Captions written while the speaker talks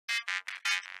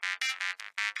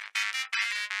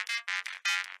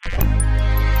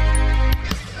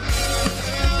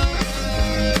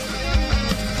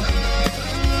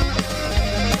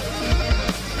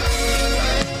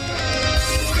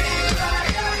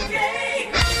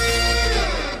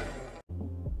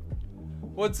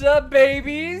What's up,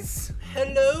 babies?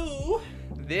 Hello.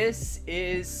 This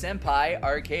is Senpai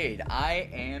Arcade.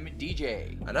 I am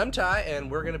DJ. And I'm Ty,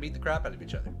 and we're gonna beat the crap out of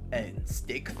each other. And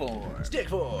Stick Form. Stick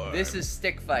Form. This is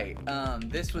Stick Fight.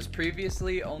 This was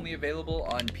previously only available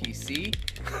on PC.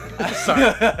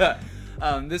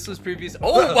 Sorry. This was previous.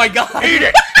 Oh my God! Eat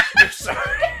it. Sorry.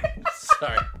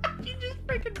 Sorry. You just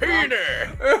freaking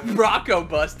Peter. Bronco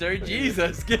Buster.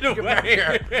 Jesus, get away! Come back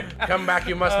here. Come back.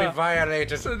 You must be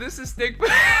violated. So this is Stick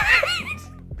Fight.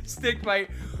 Stick Fight.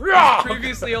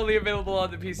 Previously only available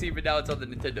on the PC, but now it's on the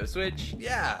Nintendo Switch.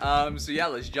 Yeah. So yeah,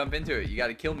 let's jump into it. You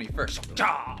gotta kill me first.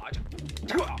 I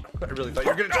really thought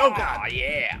you were gonna. Oh God. Oh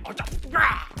yeah.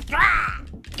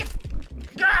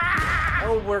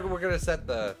 Oh, we're gonna set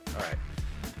the. All right.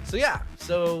 So yeah.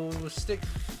 So stick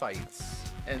fights.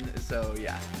 And so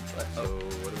yeah. So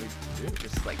what do we do?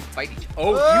 Just like fight each.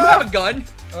 Oh, you have a gun.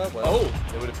 Oh well. Oh.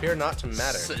 It would appear not to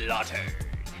matter. Slaughtered.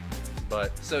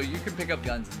 But so you can pick up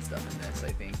guns and stuff in this,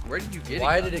 I think. Where did you get it?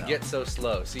 why did it get so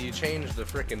slow? So you changed the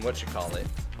frickin' what you call it.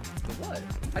 The what?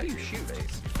 How do you shoot?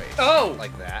 Face. Oh!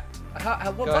 Like that.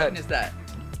 What Go button ahead. is that?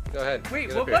 Go ahead. Wait,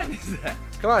 Get what up here. button is that?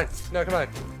 Come on. No, come on.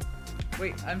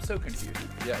 Wait, I'm so confused.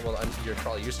 Yeah, well, you're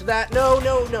probably used to that. No,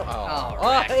 no, no. Oh,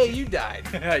 wrecked. Hey, you died.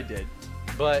 I did.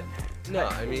 But, no,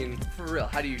 I mean... For real,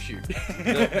 how do you shoot?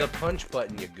 the punch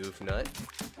button, you goof nut.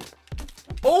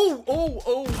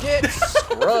 Oh! Get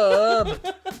scrub!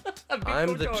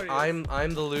 I'm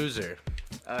Victorious. the loser.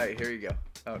 Alright, here you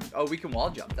go. Oh, we can wall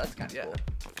jump. That's kind of Yeah. cool.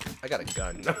 I got a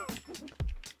gun.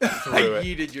 I Threw it.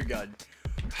 yeeted your gun.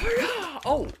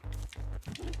 Oh!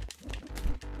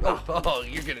 Oh,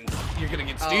 you're gonna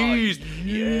get steezed.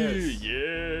 Yes.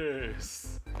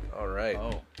 Yes. All right.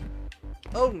 Oh.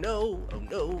 Oh no! Oh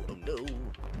no! Oh no!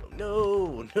 Oh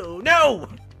no! No! No!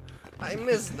 I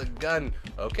missed the gun.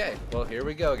 Okay, well here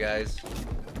we go, guys.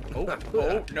 Oh!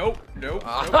 Nope!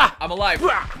 Ah. I'm alive.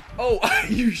 Oh!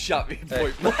 You shot me.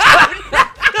 Boy. No!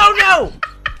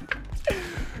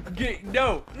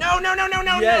 No!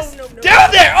 No! Yes. No!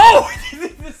 Down there! Oh!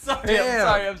 Sorry, Damn.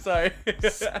 I'm sorry.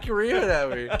 Screaming at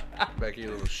me. Back here,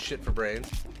 you little shit for brains.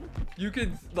 You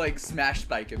can like smash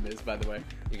spike in this, by the way.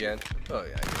 You can? Oh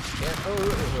yeah, you can.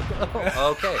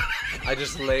 Oh, okay. I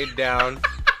just laid down.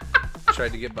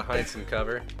 Tried to get behind some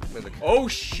cover. Oh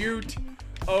shoot!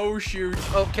 Oh shoot!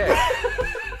 Okay.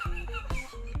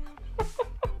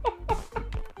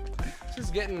 This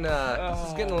is getting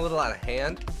a little out of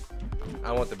hand.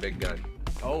 I want the big gun.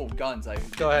 Oh, guns! I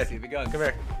Go ahead. See the guns. Come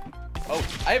here. Oh,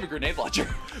 I have a grenade launcher.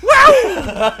 I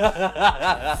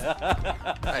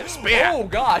have spear. Oh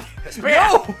God! Spear.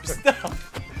 No! Stop!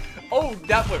 Oh,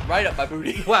 that went right up my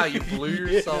booty. Wow, you blew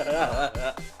yourself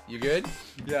up. You good?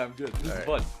 Yeah, I'm good. This is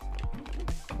fun.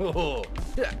 Oh,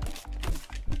 yeah.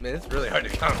 Man, it's really hard to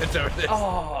comment over this.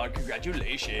 Oh,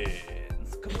 congratulations!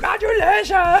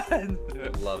 Congratulations!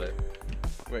 Love it.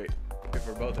 Wait, if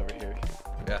we're both over here.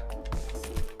 Yeah.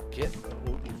 Get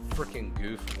freaking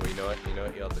goof. Well, you know what?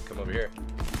 You'll have to come over here.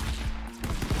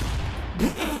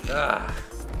 Ah.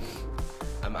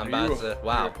 I'm about to.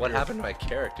 Wow, what happened to my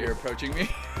character? You're approaching me?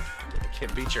 I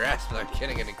can't beat your ass without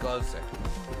getting any closer.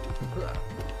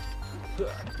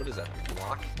 What is that?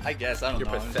 Block? I guess, I don't Your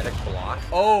know. pathetic block?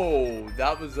 Oh,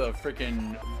 that was a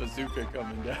freaking bazooka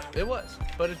coming down. It was,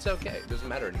 but it's okay. It doesn't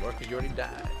matter anymore because you already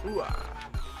died. Ooh, ah.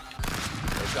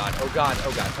 Oh God, oh God,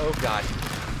 oh God, oh God.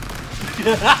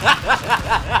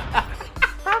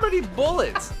 How many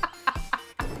bullets?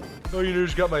 Oh, you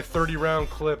just got my 30-round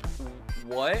clip.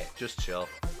 What? Just chill.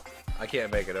 I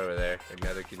can't make it over there, and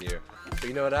neither can you. But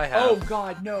you know what I have? Oh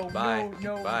God, no, Bye.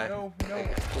 no, Bye. no.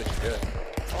 Which is good.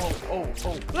 Oh. Oh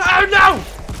no!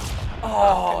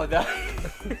 Oh, that.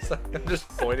 It's like I'm just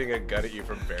pointing a gun at you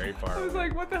from very far I was away.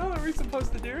 like, what the hell are we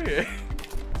supposed to do here?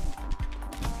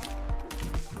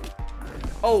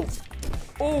 Oh,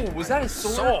 was that a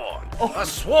sword? Oh. A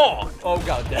sword! Oh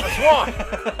God, A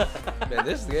sword! Man,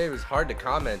 this game is hard to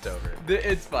comment over.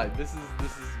 It's fine. This is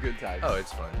good time. Oh,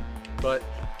 it's fun. But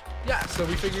yeah, so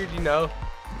we figured,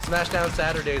 Smashdown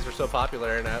Saturdays were so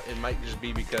popular, and it might just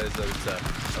be because it's a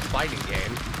fighting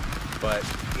game. But,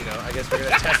 I guess we're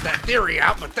going to test that theory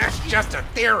out, but that's just a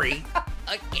theory.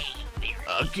 A game theory.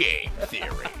 A game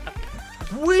theory.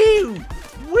 Woo!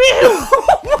 Woo!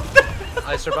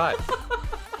 I survived.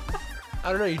 I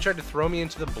don't know, you tried to throw me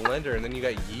into the blender, and then you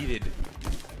got yeeted.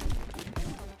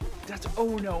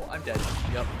 Oh no, I'm dead.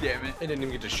 Yep, damn it. I didn't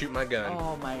even get to shoot my gun.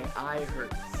 Oh, my eye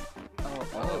hurts.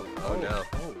 Oh no.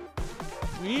 Oh.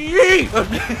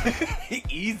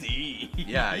 Easy.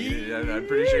 Yeah, I'm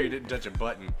pretty sure you didn't touch a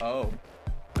button. Oh.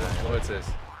 What's this?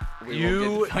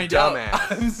 You dumbass.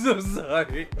 Out. I'm so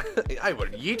sorry. I will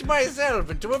yeet myself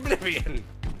into oblivion.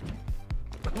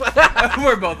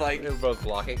 We're both like. We're both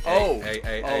blocking. Oh. Hey,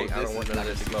 Oh, I don't want none of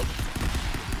this smoke.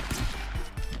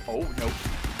 Oh, no.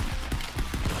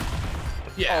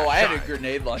 Yeah. Oh, I had a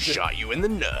grenade launcher. Shot you in the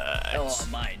nuts. Oh,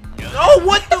 my nuts. Oh,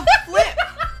 what the flip?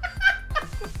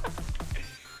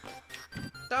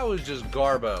 That was just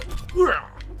Garbo.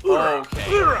 Okay.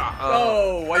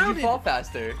 Oh, why'd you fall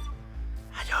faster?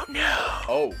 I don't know.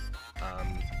 Oh.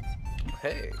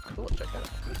 Hey, cool. Check that out.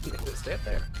 Stay up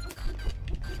there.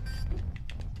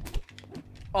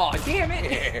 Oh, damn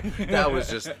it. That was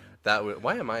just that.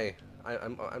 Why am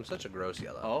I'm such a gross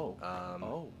yellow. Oh.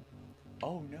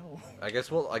 Oh no. I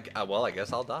guess I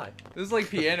guess I'll die. This is like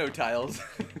piano tiles.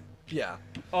 Yeah.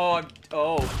 I'm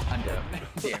dead.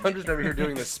 Damn I'm just over here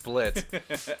doing the split.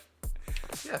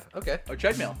 Yeah. Okay. Oh,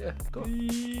 treadmill. Yeah. Cool.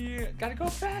 Gotta go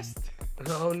fast.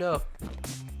 Oh no.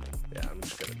 Yeah, I'm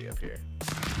just gonna be up here.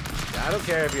 Yeah, I don't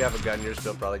care if you have a gun. You're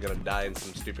still probably gonna die in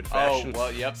some stupid fashion. Oh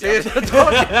well, yep. See, I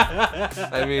told you.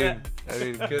 I mean,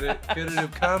 could it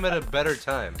have come at a better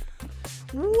time?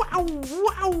 Wow,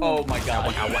 wow. Oh my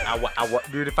god.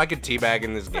 Dude, if I could teabag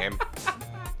in this game,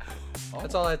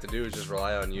 that's all I have to do is just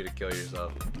rely on you to kill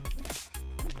yourself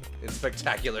in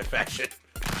spectacular fashion.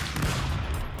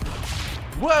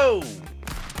 Whoa!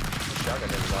 Shotgun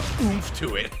has a lot of oomph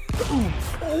to it.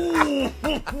 Oomph.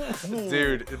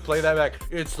 Dude, play that back.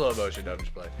 It's slow motion. Don't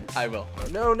just play. I will.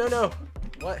 Oh, no.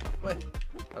 What?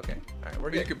 Okay. All right, we're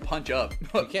You good. can punch up.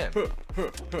 You can.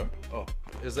 Oh.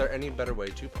 Is there any better way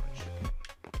to punch?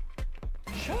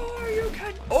 Sure you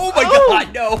can. Oh my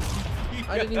god, no.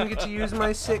 I didn't even get to use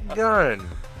my sick gun.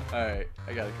 Alright,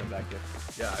 I gotta come back here.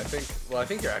 Yeah, I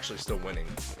think you're actually still winning.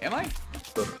 Am I?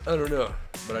 I don't know,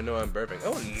 but I know I'm burping.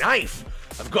 Oh, knife!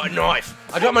 I've got a knife!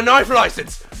 I got my knife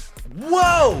license!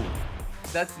 Whoa!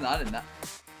 That's not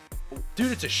enough.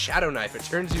 Dude, it's a shadow knife. It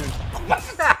turns you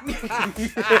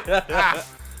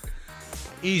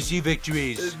Easy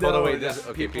victories. By the way,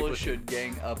 okay, people should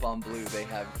gang up on blue. They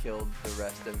have killed the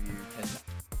rest of you.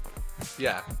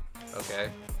 Yeah. Okay.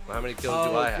 Well, how many kills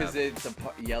do I have? because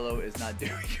yellow is not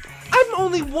doing it. I'm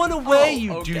only one away, Oh,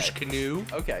 you okay. douche canoe.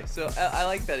 Okay, so I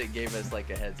like that it gave us like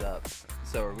a heads up.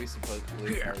 So are we supposed to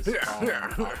leave us off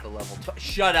the level?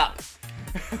 Shut up.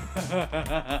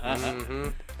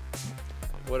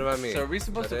 What do I mean? So are we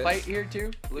supposed to fight here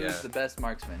too? Blue is Yeah. the best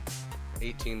marksman.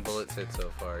 18 bullets hit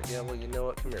so far. Yeah, well, you know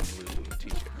what? Come here, Blue. Let me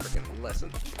teach you a freaking lesson.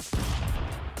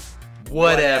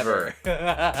 Whatever.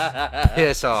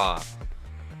 Piss off.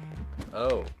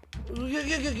 Oh.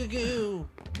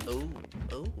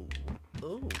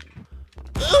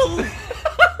 Oh.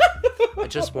 I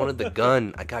just wanted the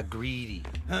gun. I got greedy.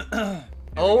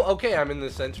 Oh, okay. I'm in the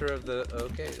center of the.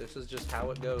 Okay, this is just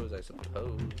how it goes, I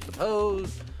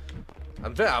suppose.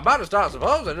 I'm about to start.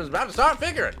 I'm just about to start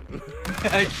figuring.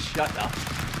 Shut up.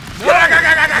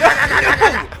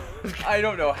 I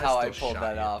don't know how I pulled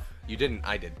that off. You didn't.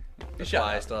 I did. That's Shut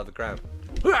why up. I still have the crown.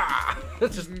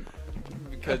 That's just.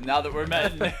 Because now that we're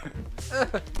men.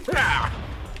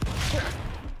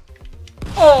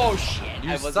 Oh shit! You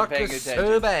I wasn't suck paying us attention.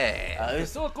 so bad. I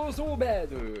suck so bad.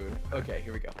 Okay,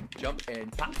 here we go. Jump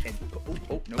and pop and.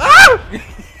 Oh no. Ah!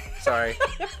 Sorry.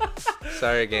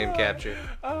 Sorry, game capture.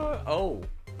 Oh.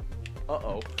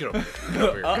 Uh-oh. Get over here. Get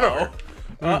over here. Get over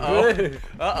here.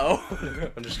 Uh-oh.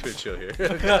 Uh-oh. I'm just gonna chill here.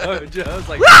 Just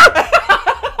like.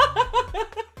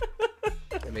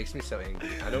 It makes me so angry.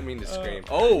 I don't mean to scream.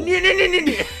 Oh.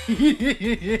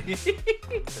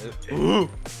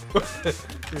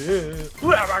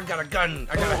 I got a gun.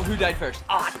 I got a... Who died first?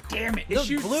 Ah, damn it. It No,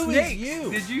 shoots blue is snakes.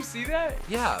 you. Did you see that?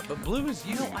 Yeah, but blue is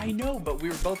you. No, I know, but we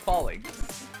were both falling.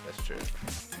 That's true.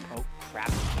 Oh, crap.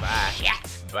 Bye.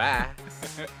 Shit. Bye.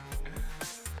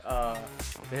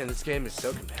 Man, this game is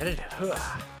so competitive.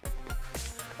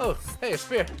 Oh, hey, a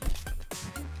spear.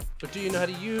 But do you know how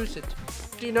to use it?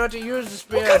 Do you know how to use the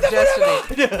spear of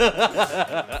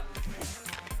destiny?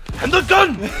 And the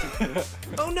gun!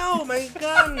 Oh no, my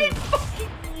gun! I fucking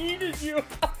yeeted you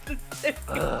off the stage.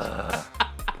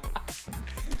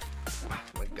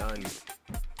 My gun.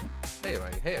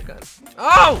 Hey, a gun.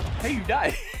 Oh! Hey, you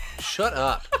died. Shut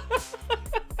up.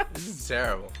 This is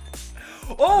terrible.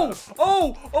 Oh,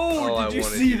 I did you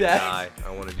wanted see you to that? die.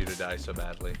 I wanted you to die so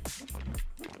badly.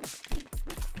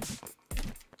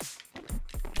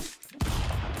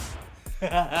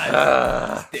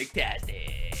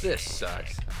 Stick-tastic. This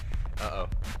sucks. Uh-oh.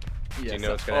 Yes. Do you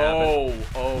know what's gonna happen?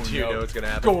 Oh, Do you know what's gonna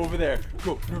happen? Go over there.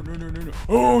 Go. No.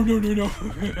 Oh, no.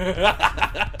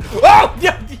 Oh,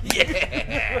 yeah.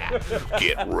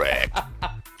 Get wrecked.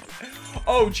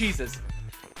 Oh, Jesus.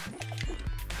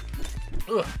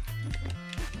 Ugh.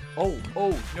 Oh,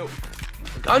 no.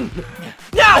 Gun.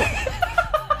 No!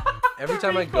 Every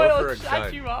time I go for a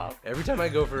gun, every time I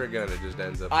go for a gun, it just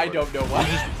ends up. I don't know why.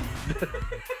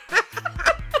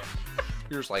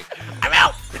 You're just like, I'm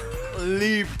out.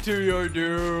 Leave to your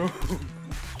doom.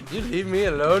 You leave me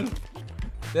alone.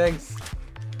 Thanks.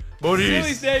 Silly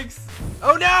Buddies. snakes.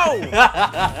 Oh no!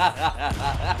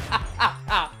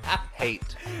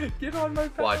 Hate. Get on my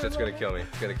power. Watch, it's gonna kill me.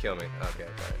 It's gonna kill me. Okay,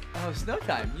 alright. Oh, snow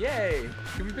time. Yay.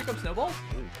 Can we pick up snowballs?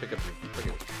 Ooh, pick up your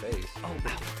freaking face. Oh,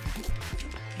 ow.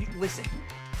 Listen.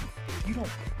 You don't.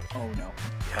 Oh, no.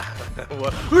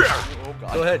 What? Oh,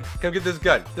 God. Go ahead. Come get this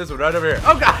gun. This one right over here.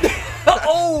 Oh, God.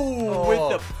 Oh, with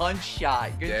the punch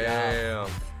shot. Good job. Damn.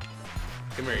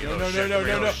 Come here, you No, little no, shit. no, Come here, no, you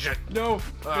no. little shit. No.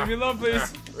 Leave me alone,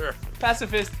 please.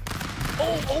 Pacifist.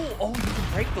 Oh, you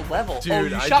can break the level. Dude, oh,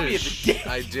 you shot me in the dick.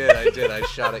 I did. I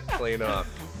shot it clean off.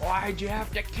 Why'd you have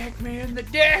to kick me in the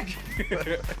dick?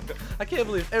 I can't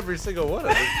believe every single one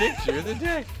of them kicked you in the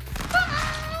dick.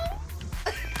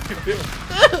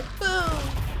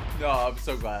 No, I'm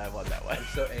so glad I won that one. I'm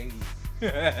so angry.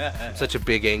 I'm such a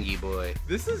big angry boy.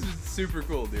 This is super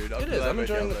cool, dude. It is. I'm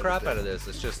enjoying the crap out of this.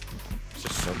 It's just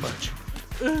so much.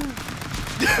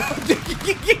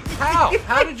 How?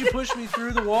 How did you push me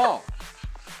through the wall?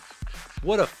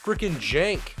 What a freaking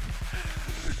jank.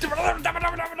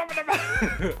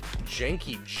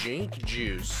 Janky jank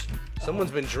juice.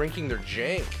 Someone's been drinking their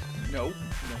jank. No.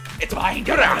 It's mine.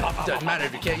 Doesn't matter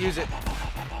if you can't use it.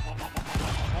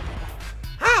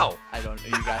 How? I don't know.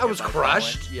 You got I was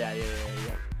crushed. Yeah.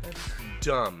 That's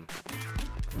dumb.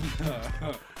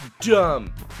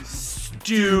 Dumb.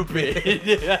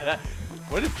 Stupid.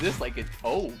 What is this? Like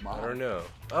oh my. I don't know.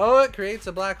 Oh, it creates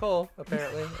a black hole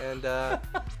apparently, and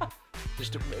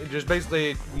just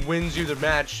basically wins you the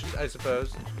match, I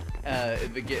suppose.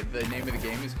 The name of the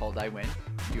game is called I Win.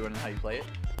 Do you want to know how you play it?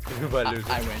 By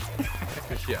losing. I win.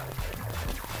 Yeah.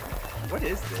 What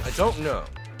is this? I don't know,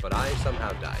 but I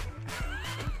somehow died.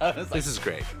 This is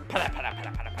great.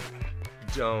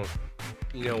 Don't.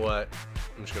 You know what?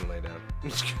 I'm just gonna lay down. I'm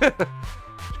just gonna.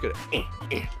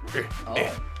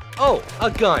 Oh, a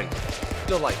gun.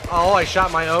 Still like, oh, I shot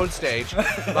my own stage.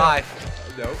 Bye.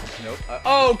 Nope.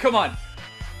 Oh, come on.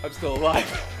 I'm still alive.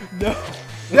 No.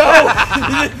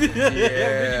 Yeah.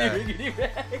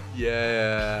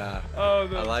 Yeah. Oh,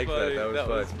 that I like funny. that. That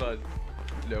was fun.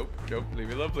 Nope. Leave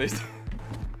me alone, please.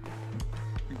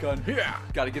 Gun. Yeah.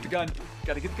 Gotta get the gun.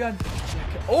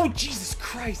 Oh, Jesus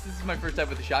Christ. This is my first time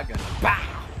with a shotgun. Bow.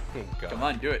 Oh, Come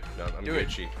on, do it. No, I'm do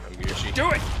Gucci. I'm Gucci.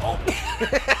 Do it. Oh.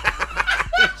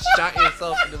 Shot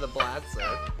yourself into the blast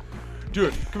zone. Do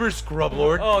it. Come here, Scrub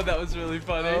Lord. Oh, that was really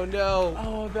funny. Oh, no.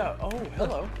 Oh,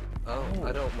 hello. Oh,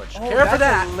 I don't much care for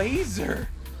that. That's a laser.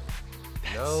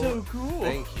 That's No, so cool.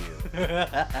 Thank you.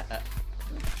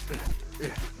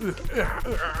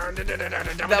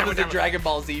 That was a Dragon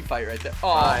Ball Z fight right there.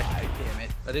 Oh, damn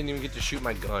it. I didn't even get to shoot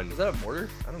my gun. Is that a mortar?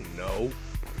 I don't know.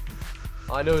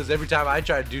 All I know is every time I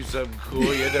try to do something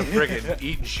cool, you end up friggin'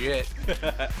 eating shit.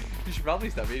 You should probably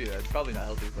stop eating that. It's probably not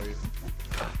healthy for you.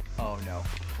 Oh no.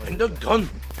 And the gun.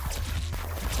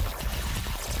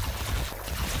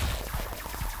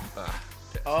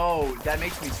 Oh, that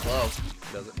makes me slow.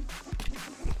 Does it?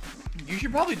 You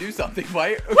should probably do something,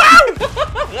 White.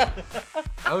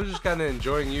 I was just kind of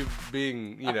enjoying you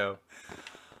being, you know,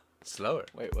 slower.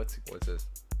 Wait, what's this?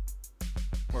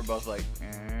 We're both like,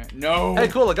 no. Hey,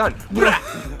 cool, a gun.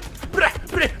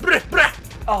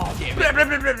 Oh, damn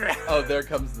it. Oh, there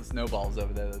comes the snowballs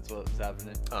over there. That's what's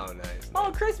happening. Oh, nice. Oh,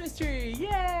 Christmas tree.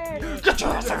 Yay. Get your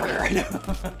ass over here right now.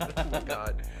 Oh, my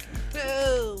God.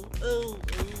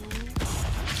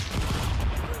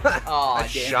 Oh, I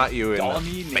shot you in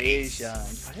the face.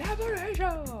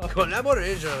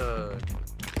 Collaboration.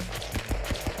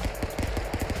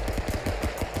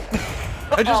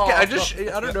 I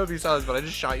don't know if you saw this, but I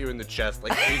just shot you in the chest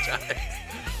like 3 times.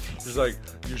 He's like,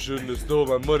 you shouldn't have stole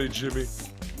my money, Jimmy.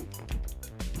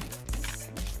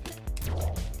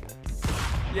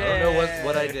 Yeah. I don't know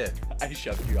what I did. I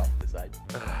shoved you off the side.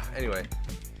 Anyway.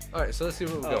 Alright, so let's see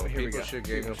where we're going. Here we People go. should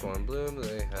gang up on Bloom.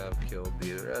 They have killed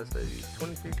the rest of you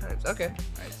 23 times. Okay.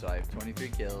 Alright, so I have 23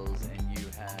 kills, and you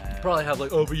have... Probably have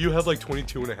like, oh, but you have like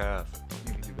 22 and a half.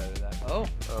 You can do better than that. Oh.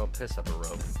 Oh, piss up a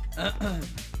rope.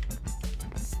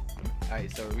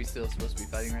 Alright, so are we still supposed to be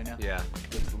fighting right now? Yeah.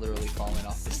 It's literally falling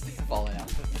off this thing, falling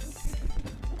out.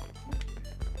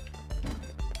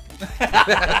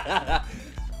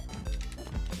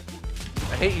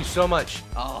 I hate you so much.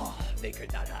 Oh, they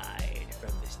could not hide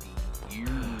from this thing.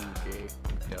 Yusuke.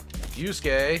 Yep.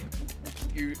 Yusuke.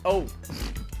 Oh.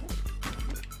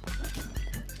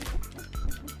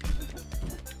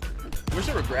 Wish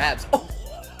there were grabs. Oh.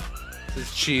 This is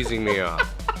cheesing me off.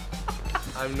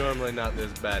 I'm normally not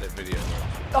this bad at video games.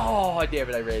 Oh, damn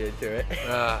it, I ran into it.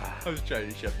 I I was trying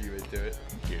to shove you into it.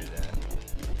 hear that.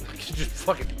 Just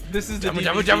fucking. This is the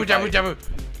Jabu.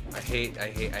 I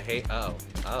hate. Oh.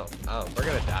 We're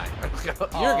gonna die.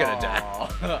 You're gonna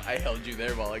die. I held you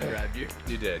there while I grabbed you.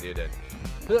 You did.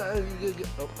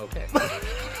 Oh, okay.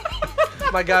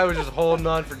 My guy was just holding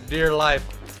on for dear life,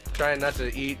 trying not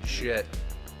to eat shit.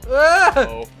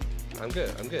 Oh. I'm good.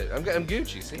 I'm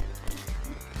Gucci, see?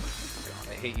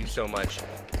 I hate you so much.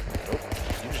 Nope.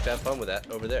 You just have fun with that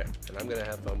over there. And I'm gonna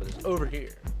have fun with this over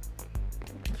here.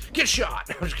 Get shot!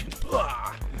 I'm just kidding.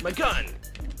 Ah, my gun!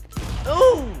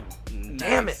 Oh!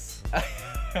 Damn it!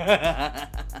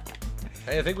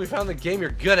 Hey, I think we found the game you're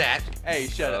good at. Hey,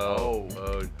 shut up. Oh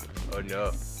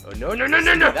no. Oh no.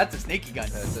 That's a snaky gun.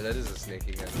 That is a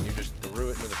snaky gun. You just threw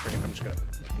it into the freaking. I'm just gonna.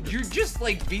 You just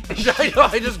like beat the shit. I know,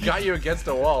 I just got you against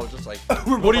the wall. Just like,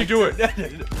 what are you doing?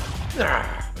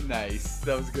 Nice.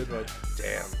 That was a good one.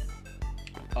 Damn.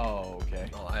 Oh, okay.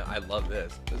 Oh, I love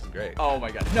this. This is great. Oh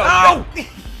my god. No!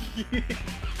 No!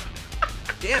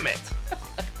 Damn it!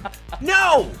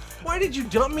 No! Why did you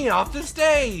dump me off the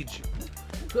stage?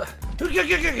 My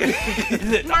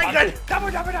God!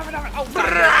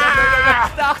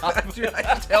 Stop! Dude, I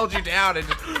just held you down and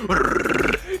just.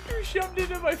 You shoved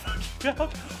it in my fucking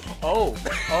mouth.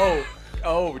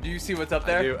 Oh, do you see what's up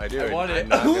there? I do. I want it. I'm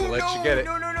not gonna let you get it.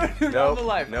 No. Nope, I'm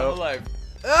alive. nope. I'm alive.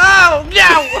 Oh,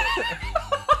 no!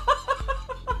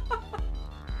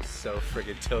 So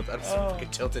friggin' tilted. I'm so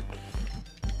freaking tilted.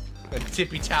 I'm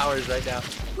tippy towers right now.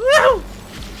 Woo!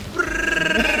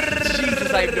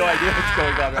 Jesus, I have no idea what's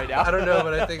going on right now. I don't know,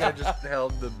 but I think I just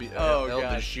held the God.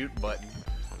 the shoot button.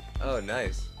 Oh,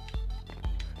 nice.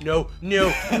 No!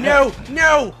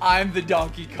 I'm the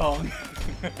Donkey Kong.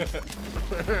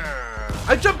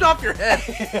 I jumped off your head.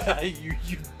 you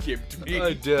gimped me.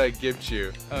 I did. I gimped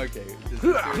you. Okay.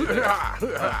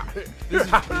 This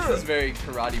is very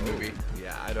karate movie.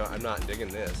 Yeah, I'm not digging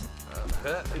this.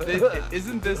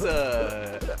 Isn't this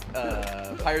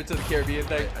Pirates of the Caribbean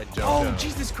thing? I don't know.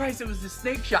 Jesus Christ! It was the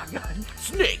snake shotgun.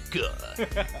 Snake gun.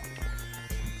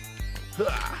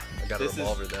 I got a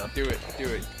revolver now. Do it.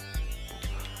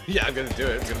 Yeah, I'm gonna do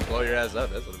it. I'm gonna blow your ass up.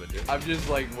 That's what I'm gonna do. I'm just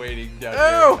like waiting down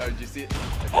Oh! here. Oh, did you see it?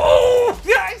 Oh!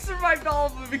 Yeah, I survived all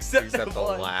of them except the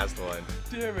one. last one.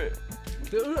 Damn it.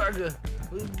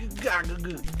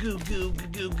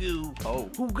 Oh.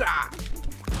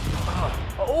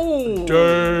 Oh.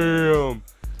 Damn.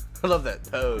 I love that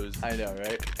pose. I know,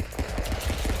 right?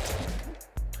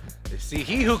 You see,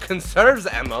 he who conserves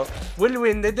ammo will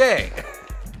win the day.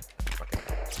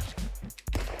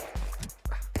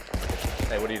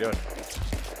 Hey, what are you doing?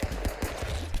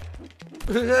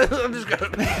 I'm just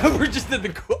gonna. We're just in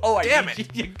the. Oh, I Damn need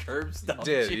it. you curb stuff.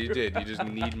 You did. You just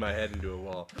kneed my head into a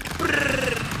wall.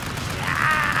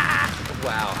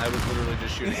 Wow, I was literally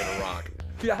just shooting at a rock.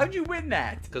 Yeah, how'd you win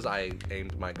that? Because I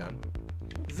aimed my gun.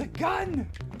 It's a gun.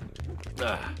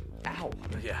 Ow.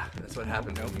 Yeah, that's what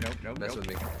happens. Nope. Mess with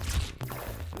me.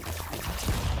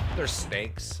 There's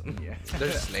snakes. Yeah.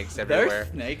 There's snakes everywhere. There's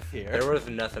snakes here. They're worth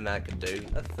nothing I could do.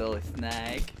 A silly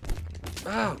snake.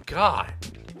 Oh God.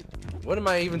 What am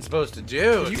I even supposed to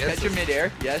do? Can you catch him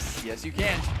midair? Yes, you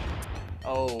can.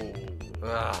 Oh.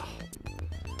 Ugh.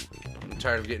 I'm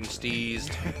tired of getting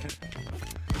steezed.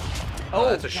 Oh,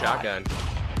 that's a God. shotgun.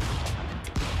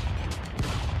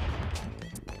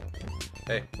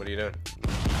 Hey, what are you doing?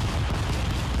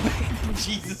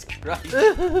 Jesus Christ.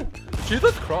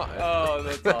 Jesus Christ. Oh,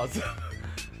 that's awesome.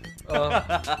 All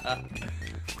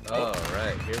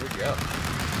right, here we go.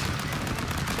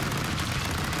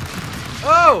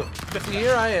 Oh! See,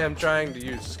 here I am trying to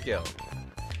use skill.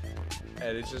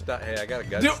 And it's just not, hey, I got a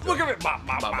gun. Dude, look at it.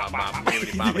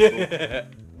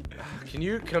 Can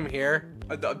you come here?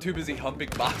 I'm too busy humping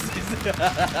boxes.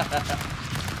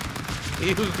 He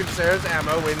who conserves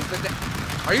ammo wins the day.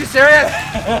 Are you serious?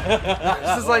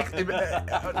 This is like,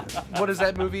 what is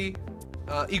that movie?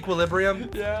 Equilibrium?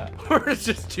 Yeah. Where it's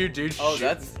just two dudes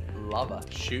That's lava.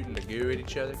 shooting the goo at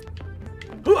each other.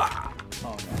 Oh,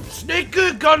 no. Snake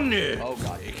gun! Oh,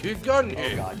 God. Snake gun!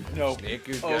 Oh, God. No. Snake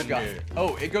Oh, gun! God.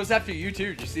 Oh, it goes after you,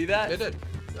 too. Did you see that? It did.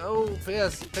 Oh,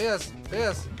 fast. Where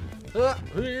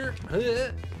are you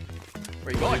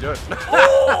What are going? you doing?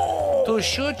 Oh! To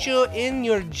shoot you in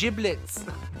your giblets.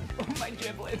 Oh, my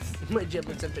giblets. My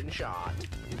giblets have been shot.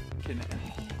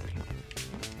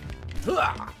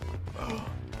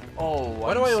 Oh,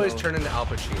 Why do I always turn into Al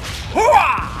Pacino?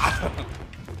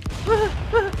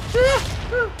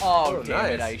 Oh, damn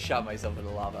it. nice. I shot myself in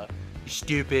the lava.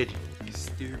 Stupid. You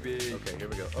stupid. Okay, here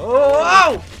we go.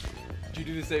 Oh! Did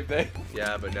you do the same thing?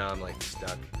 Yeah, but now I'm like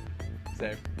stuck.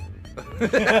 Same.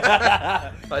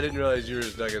 I didn't realize you were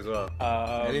stuck as well.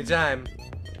 Anytime.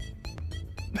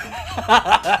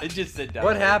 Just sit down.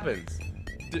 What happens?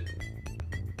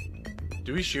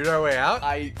 Do we shoot our way out?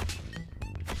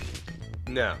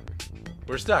 No.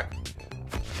 We're stuck.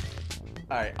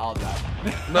 Alright, I'll die.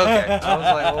 Okay. I was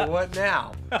like, well, what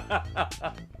now?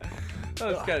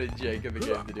 That's kind of jank of a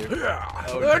game to do.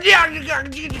 Oh, no.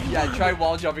 Yeah, try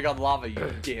wall jumping on lava,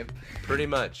 you dip. Pretty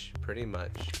much. Pretty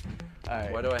much.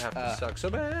 Alright. Why do I have to suck so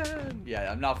bad? Yeah,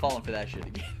 I'm not falling for that shit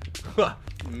again.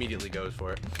 Immediately goes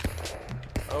for it.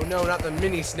 Oh no, not the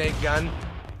mini snake gun.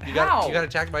 You How? got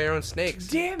attacked by your own snakes.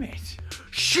 Damn it!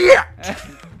 Shit!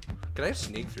 Can I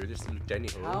sneak through this little tiny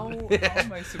hole? How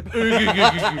am I supposed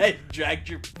to dragged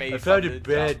your face I found on a the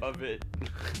bed. top of it.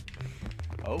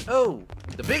 Oh. Oh,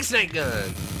 the big snake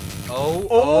gun.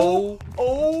 Oh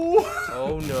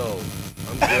no.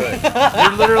 I'm good.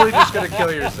 You're literally just gonna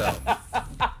kill yourself.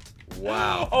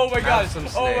 Wow. Oh my god. Some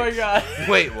Oh my snakes. god.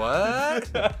 Wait, what?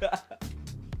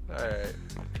 Alright.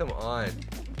 Come on.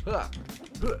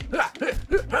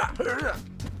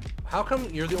 How come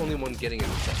you're the only one getting in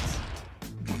the sense?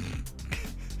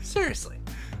 Seriously.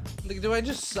 Like,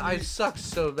 I suck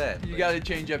so bad. You gotta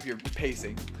change up your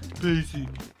pacing. Basic.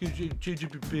 Change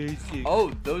up your basic.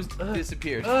 Oh, those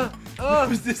disappeared.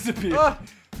 Those disappeared.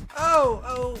 Oh.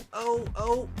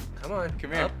 Come on.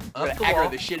 Come here. Up I'm the gonna aggro wall.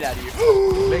 the shit out of you.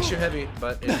 Makes you heavy,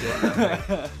 but it did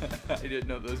nothing. I didn't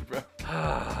know those, bro.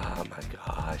 Oh my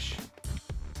gosh.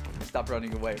 Stop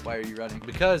running away. Why are you running?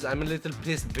 Because I'm a little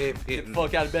pissed baby. Get the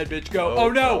fuck out of bed, bitch. Go. Oh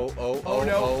no. Oh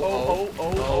no.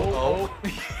 Oh.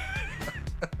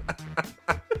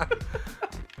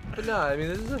 But no, I mean,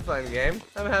 this is a fun game.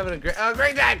 I'm having a great time.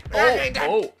 Great time.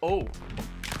 Oh.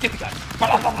 Get the gun.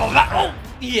 Oh,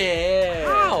 yeah.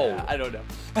 How? I don't know.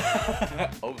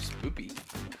 Oh, spoopy.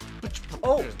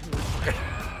 Oh.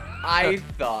 I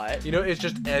thought. You know, it's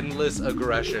just endless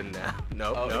aggression now.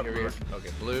 Nope. Oh, nope. here we go. Okay,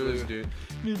 blues, dude.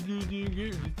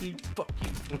 Fuck you.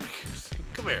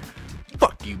 Come here.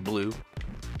 Fuck you, blue.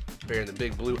 Bearing the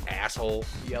big blue asshole.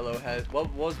 Yellow has. What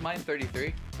was mine?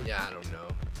 33. Yeah, I don't know.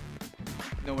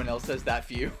 No one else says that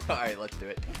for you. All right, let's do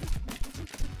it.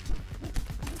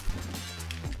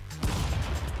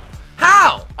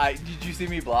 How? Did you see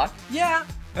me block? Yeah.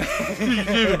 You're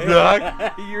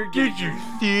getting. Did you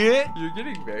see it? You're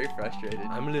getting very frustrated.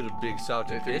 I'm a little big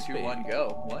salty 3, fish, 2, baby. 1,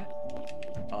 go. What?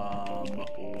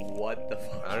 What the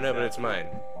fuck? I don't know, but it's mine.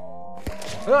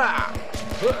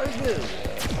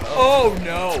 Oh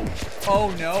no!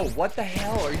 Oh no! What the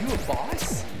hell? Are you a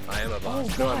boss? I am a boss. Oh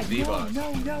No, god! I'm the boss.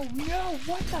 No!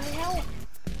 What the hell?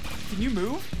 Can you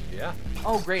move? Yeah.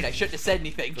 Oh great! I shouldn't have said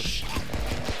anything. Shh.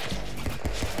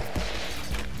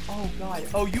 Oh god!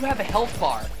 Oh, you have a health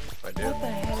bar. I do. What the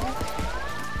hell?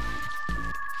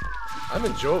 I'm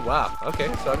enjoying. Wow.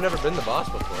 Okay, so I've never been the boss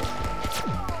before.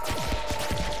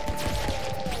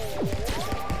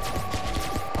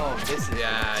 Oh, this is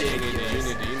Yeah, you need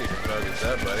ridiculous. to focus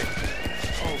up, buddy.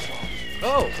 Oh god.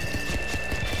 Oh.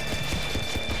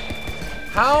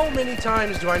 How many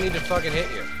times do I need to fucking hit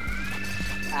you?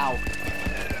 Ow.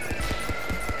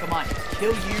 Come on,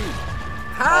 kill you.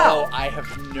 How? Oh, I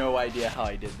have no idea how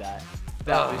I did that.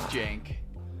 That was jank.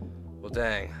 Well,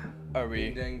 dang. Are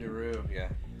we? Ding dang daroo. Yeah.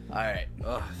 Alright.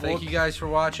 Thank you guys for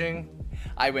watching.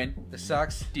 I win. This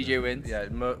sucks. DJ wins. Yeah,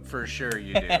 for sure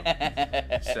you do.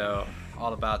 So,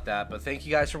 all about that. But thank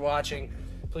you guys for watching.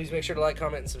 Please make sure to like,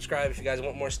 comment, and subscribe if you guys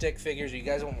want more stick figures, or you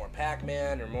guys want more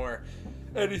Pac-Man, or more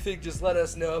anything, just let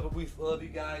us know. But we love you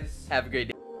guys. Have a great day.